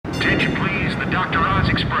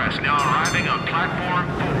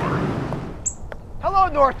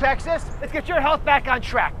Hello, North Texas. Let's get your health back on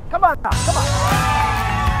track. Come on now, come on.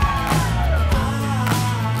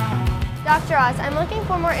 Dr. Oz, I'm looking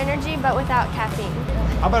for more energy, but without caffeine.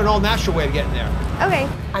 How about an all-natural way to get in there? Okay.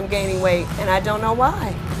 I'm gaining weight, and I don't know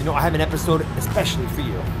why. You know, I have an episode especially for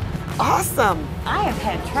you. Awesome. I have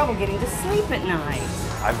had trouble getting to sleep at night.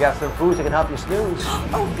 I've got some foods that can help you snooze.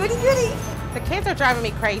 Oh, goody, goody. The kids are driving me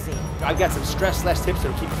crazy. I've got some stress-less tips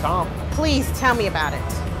that'll keep you calm. Please tell me about it.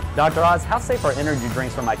 Dr. Oz, how safe are energy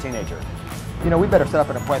drinks for my teenager? You know, we better set up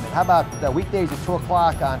an appointment. How about weekdays at 2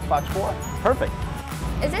 o'clock on Fox 4? Perfect.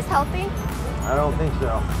 Is this healthy? I don't think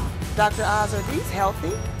so. Dr. Oz, are these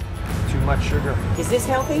healthy? Too much sugar. Is this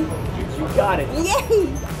healthy? You got it. Yay!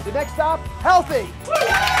 The next stop, healthy.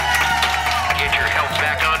 Get your health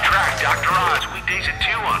back on track. Dr. Oz, weekdays at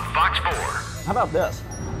 2 on Fox 4. How about this?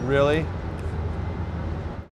 Really?